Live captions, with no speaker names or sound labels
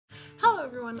Hello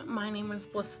everyone, my name is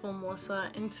Blissful Melissa,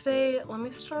 and today let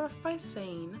me start off by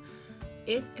saying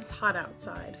it is hot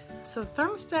outside. So the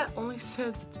thermostat only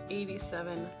says it's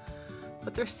 87,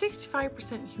 but there's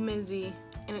 65% humidity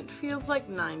and it feels like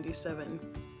 97.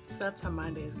 So that's how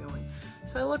my day is going.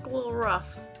 So I look a little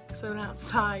rough because I'm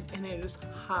outside and it is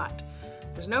hot.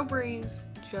 There's no breeze,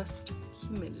 just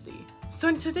humidity. So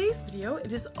in today's video,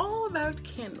 it is all about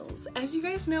candles. As you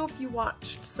guys know, if you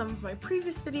watched some of my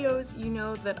previous videos, you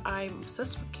know that I'm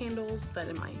obsessed with candles, that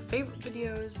in my favorite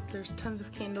videos, there's tons of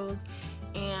candles,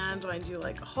 and when I do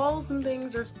like hauls and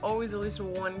things, there's always at least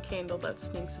one candle that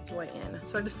sneaks its way in.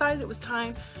 So I decided it was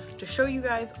time to show you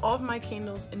guys all of my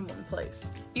candles in one place.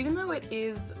 Even though it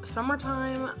is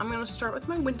summertime, I'm gonna start with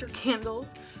my winter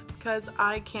candles because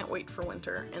I can't wait for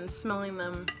winter, and smelling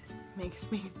them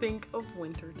makes me think of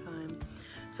winter time.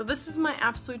 So this is my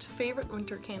absolute favorite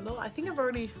winter candle. I think I've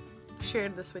already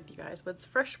shared this with you guys, but it's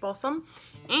fresh balsam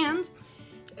and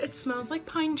it smells like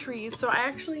pine trees. So I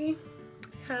actually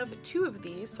have two of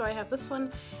these. So I have this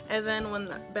one, and then when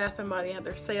Bath & Body had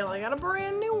their sale, I got a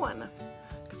brand new one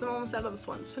because I'm almost out of this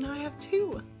one. So now I have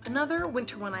two. Another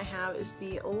winter one I have is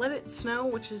the Let It Snow,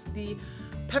 which is the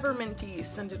pepperminty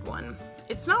scented one.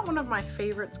 It's not one of my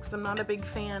favorites because I'm not a big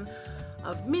fan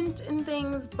of mint and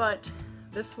things, but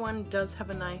this one does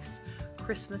have a nice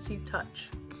Christmassy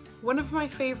touch. One of my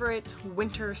favorite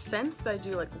winter scents that I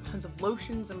do like tons of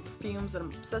lotions and perfumes that I'm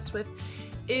obsessed with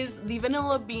is the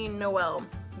Vanilla Bean Noel,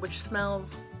 which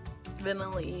smells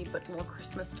vanilla-y but more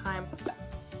Christmas time.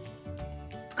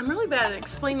 I'm really bad at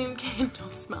explaining candle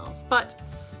smells, but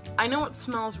I know it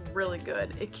smells really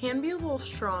good. It can be a little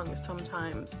strong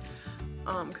sometimes,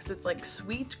 because it's like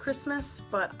sweet Christmas,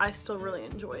 but I still really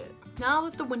enjoy it. Now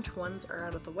that the winter ones are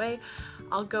out of the way,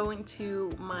 I'll go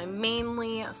into my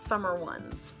mainly summer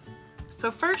ones.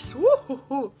 So first,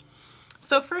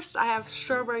 I have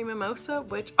Strawberry Mimosa,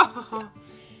 which, oh,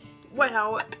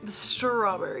 wow, the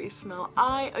strawberry smell.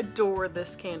 I adore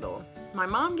this candle. My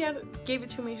mom gave it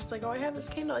to me. She's like, oh, I have this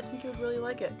candle. I think you would really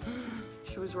like it.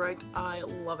 She was right. I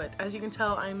love it. As you can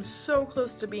tell, I'm so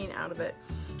close to being out of it.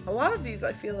 A lot of these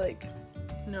I feel like,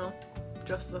 no,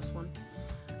 just this one.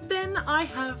 Then I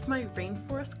have my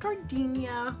Rainforest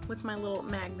Gardenia with my little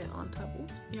magnet on top. Ooh,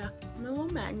 yeah, my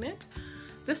little magnet.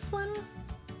 This one,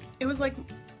 it was like,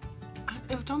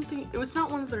 I don't think, it was not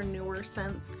one of their newer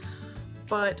scents,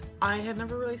 but I had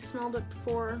never really smelled it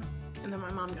before. And then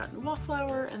my mom got into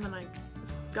Wallflower, and then I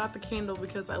got the candle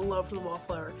because I loved the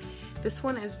Wallflower. This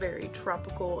one is very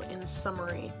tropical and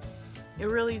summery. It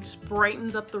really just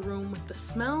brightens up the room with the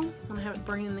smell. When I have it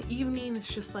burning in the evening,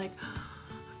 it's just like,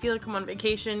 I feel like I'm on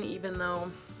vacation even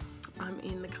though I'm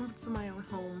in the comforts of my own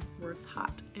home where it's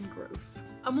hot and gross.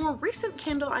 A more recent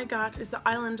candle I got is the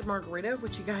Island Margarita,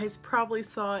 which you guys probably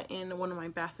saw in one of my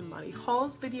Bath & Body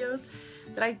hauls videos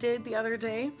that I did the other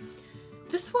day.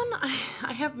 This one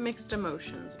I have mixed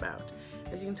emotions about.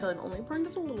 As you can tell, I've only burned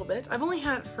it a little bit. I've only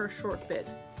had it for a short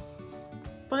bit,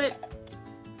 but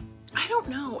I don't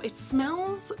know, it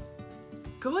smells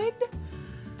good,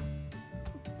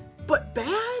 but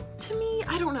bad to me.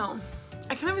 I don't know.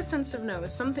 I kind of have a sensitive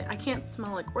nose. Something I can't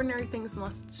smell like ordinary things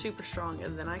unless it's super strong,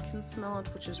 and then I can smell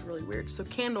it, which is really weird. So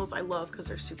candles I love because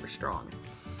they're super strong.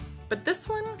 But this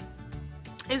one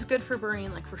is good for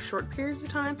burning like for short periods of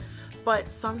time,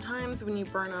 but sometimes when you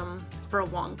burn them for a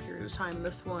long period of time,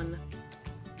 this one,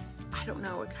 I don't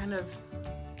know, it kind of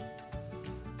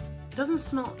it doesn't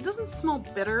smell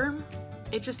bitter.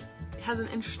 It just has an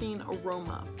interesting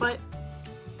aroma, but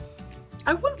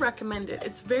I would recommend it.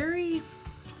 It's very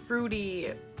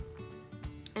fruity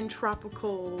and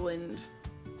tropical, and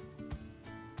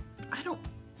I don't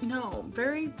know,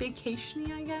 very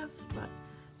vacation-y, I guess, but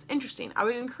it's interesting. I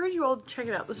would encourage you all to check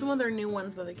it out. This is one of their new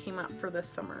ones that they came out for this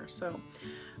summer, so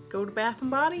go to Bath &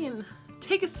 Body and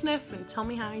take a sniff and tell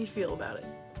me how you feel about it.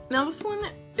 Now this one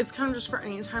is kind of just for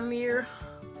any time of the year,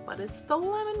 but it's the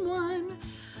lemon one.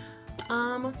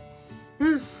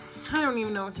 I don't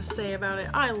even know what to say about it.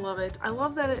 I love it. I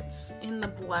love that it's in the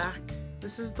black.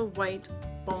 This is the White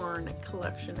Barn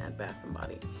collection at Bath &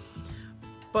 Body.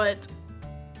 But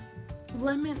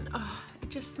lemon, it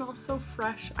just smells so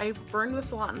fresh. I've burned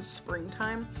this a lot in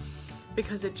springtime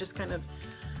because it just kind of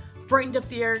brightened up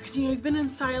the air, because you know you've been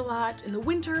inside a lot in the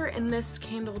winter, and this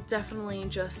candle definitely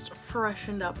just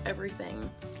freshened up everything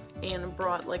and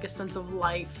brought like a sense of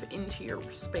life into your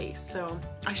space. So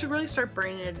I should really start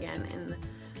burning it again in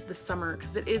the summer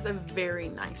because it is a very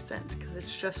nice scent, because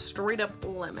it's just straight up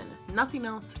lemon, nothing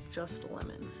else, just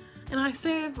lemon. And I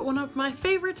saved one of my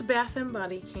favorite Bath &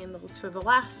 Body candles for the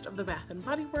last of the Bath &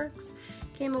 Body Works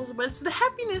candles, but it's the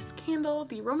Happiness candle,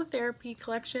 the Aromatherapy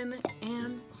collection,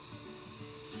 and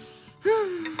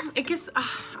guess,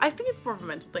 I think it's more of a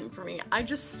mental thing for me. I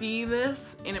just see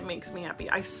this and it makes me happy.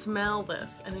 I smell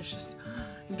this and it's just,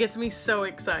 it gets me so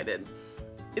excited.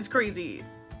 It's crazy.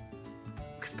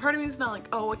 Because part of me is not like,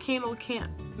 oh, a candle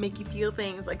can't make you feel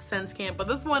things like scents can't, but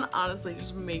this one honestly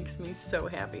just makes me so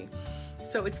happy.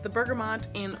 So it's the bergamot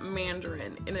and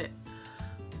mandarin, and it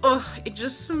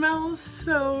just smells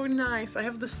so nice. I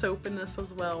have the soap in this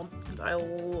as well, and I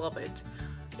love it.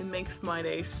 It makes my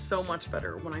day so much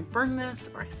better when I burn this,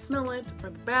 or I smell it,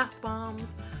 or the bath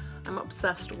bombs. I'm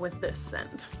obsessed with this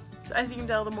scent. So as you can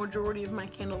tell, the majority of my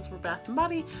candles were Bath &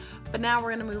 Body, but now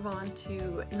we're gonna move on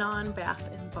to non-Bath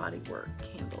 & Body Work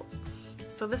candles.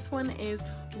 So this one is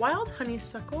Wild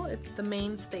Honeysuckle. It's the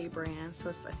mainstay brand, so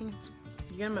I think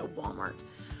you get them at Walmart.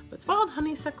 But it's Wild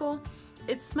Honeysuckle.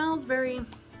 It smells very,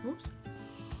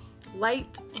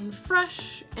 light and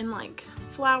fresh and like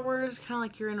flowers, kind of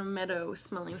like you're in a meadow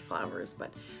smelling flowers,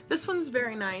 but this one's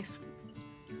very nice.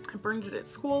 I burned it at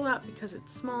school up because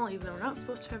it's small, even though we're not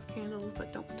supposed to have candles,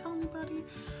 but don't tell anybody.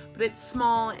 But it's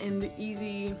small and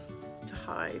easy to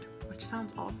hide, which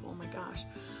sounds awful, oh my gosh.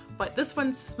 But this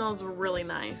one smells really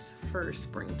nice for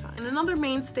springtime. And another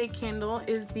mainstay candle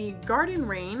is the Garden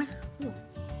Rain,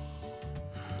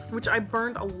 which I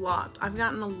burned a lot. I've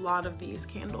gotten a lot of these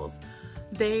candles.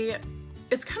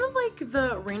 It's kind of like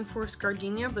the Rainforest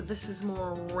Gardenia, but this is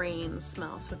more rain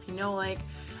smell. So if you know, like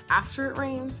after it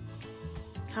rains,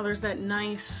 how there's that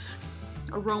nice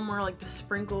aroma like the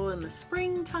sprinkle in the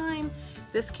springtime,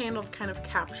 this candle kind of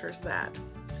captures that.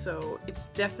 So it's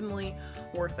definitely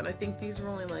worth it. I think these were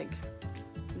only like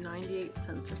 98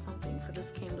 cents or something for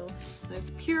this candle, and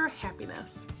it's pure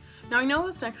happiness. Now I know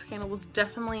this next candle was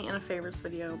definitely in a favorites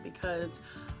video because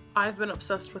I've been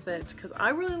obsessed with it because I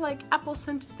really like apple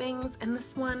scented things, and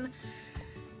this one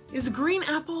is green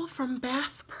apple from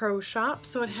Bass Pro Shop.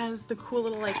 So it has the cool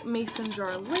little like mason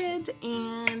jar lid,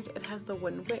 and it has the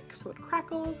wooden wick so it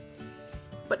crackles,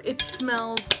 but it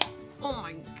smells, oh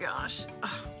my gosh,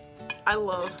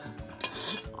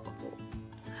 it's awful.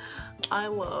 I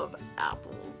love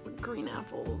apples, green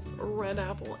apples, red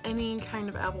apple, any kind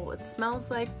of apple. It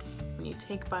smells like when you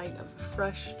take a bite of a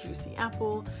fresh juicy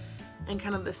apple, and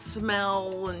kind of the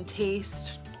smell and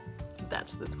taste.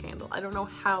 That's this candle. I don't know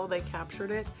how they captured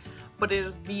it, but it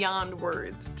is beyond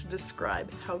words to describe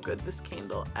how good this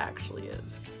candle actually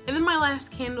is. And then my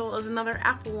last candle is another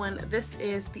apple one. This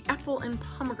is the Apple and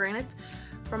Pomegranate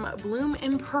from Bloom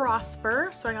and Prosper.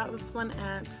 So I got this one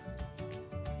at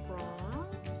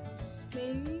Ross,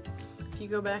 maybe? If you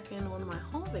go back in one of my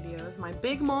haul videos, my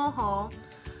big mall haul,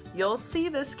 you'll see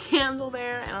this candle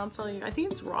there, and I'll tell you, I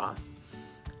think it's Ross.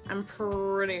 I'm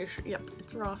pretty sure, yep,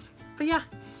 it's Ross. But yeah,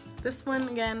 this one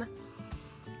again,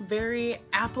 very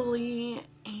apple-y,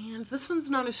 and this one's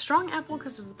not a strong apple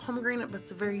because it's a pomegranate, but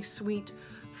it's very sweet,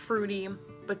 fruity,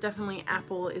 but definitely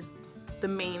apple is the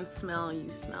main smell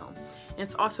you smell. And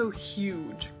it's also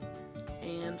huge,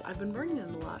 and I've been burning it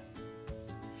a lot.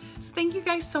 So thank you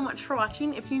guys so much for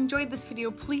watching. If you enjoyed this video,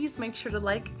 please make sure to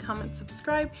like, comment,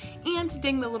 subscribe, and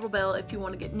ding the little bell if you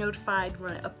want to get notified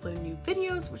when I upload new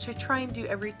videos, which I try and do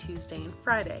every Tuesday and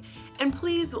Friday. And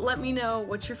please let me know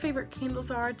what your favorite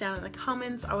candles are down in the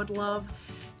comments. I would love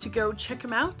to go check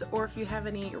them out, or if you have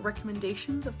any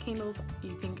recommendations of candles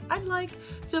you think I'd like,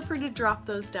 feel free to drop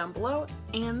those down below,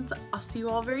 and I'll see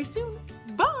you all very soon.